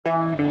We're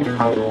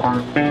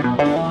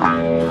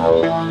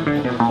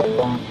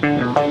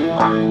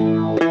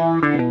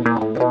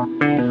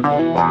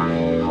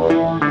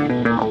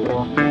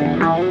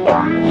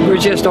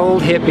just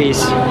old hippies.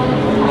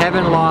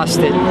 Haven't lost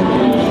it.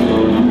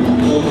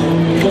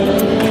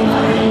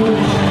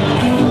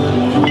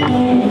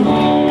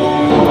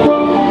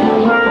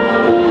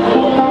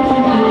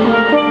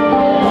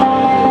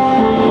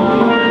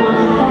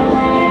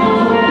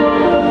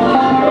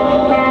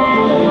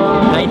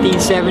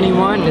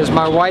 '71 is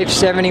my wife's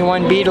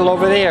 '71 Beetle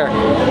over there.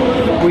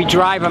 We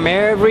drive them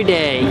every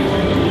day.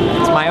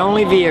 It's my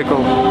only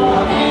vehicle.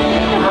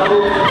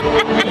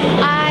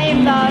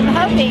 I'm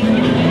hoping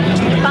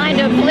to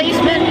find a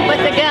policeman with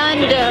a gun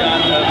to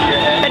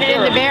put it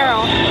in the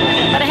barrel,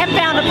 but I haven't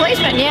found a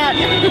policeman yet.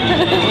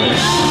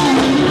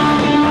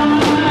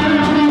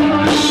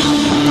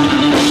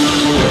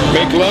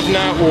 Make love,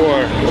 not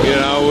war. You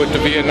know, with the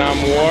Vietnam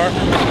War,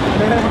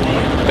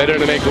 better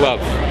to make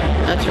love.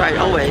 That's right,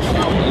 always.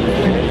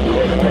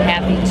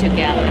 Happy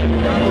together.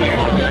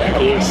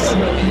 Peace.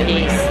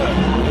 Peace.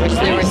 Wish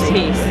there was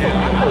peace.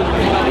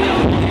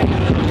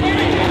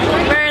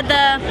 We're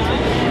the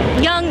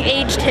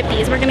young-aged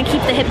hippies. We're going to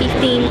keep the hippie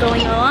theme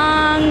going a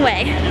long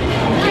way.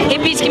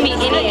 Hippies can be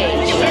any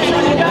age.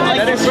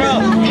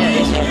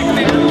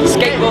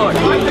 Skateboard.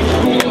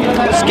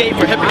 Skate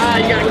for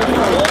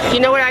hippies. You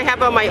know what I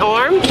have on my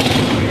arm?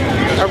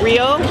 A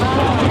Rio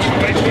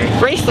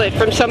bracelet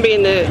from somebody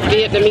in the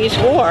Vietnamese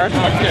War.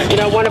 You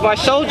know, one of our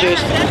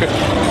soldiers.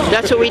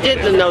 That's what we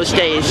did in those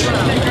days.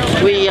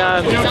 We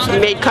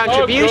made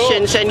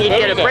contributions and you'd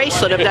get a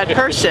bracelet of that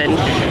person,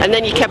 and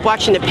then you kept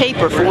watching the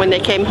paper for when they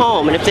came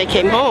home, and if they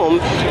came home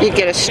you'd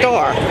get a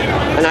star,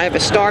 and I have a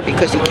star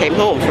because he came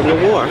home from the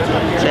war.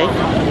 See?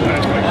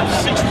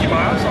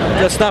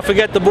 Let's not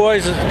forget the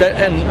boys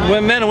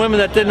and men and women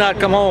that did not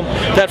come home,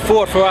 that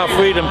fought for our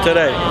freedom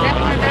today.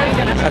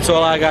 That's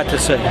all I got to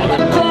say.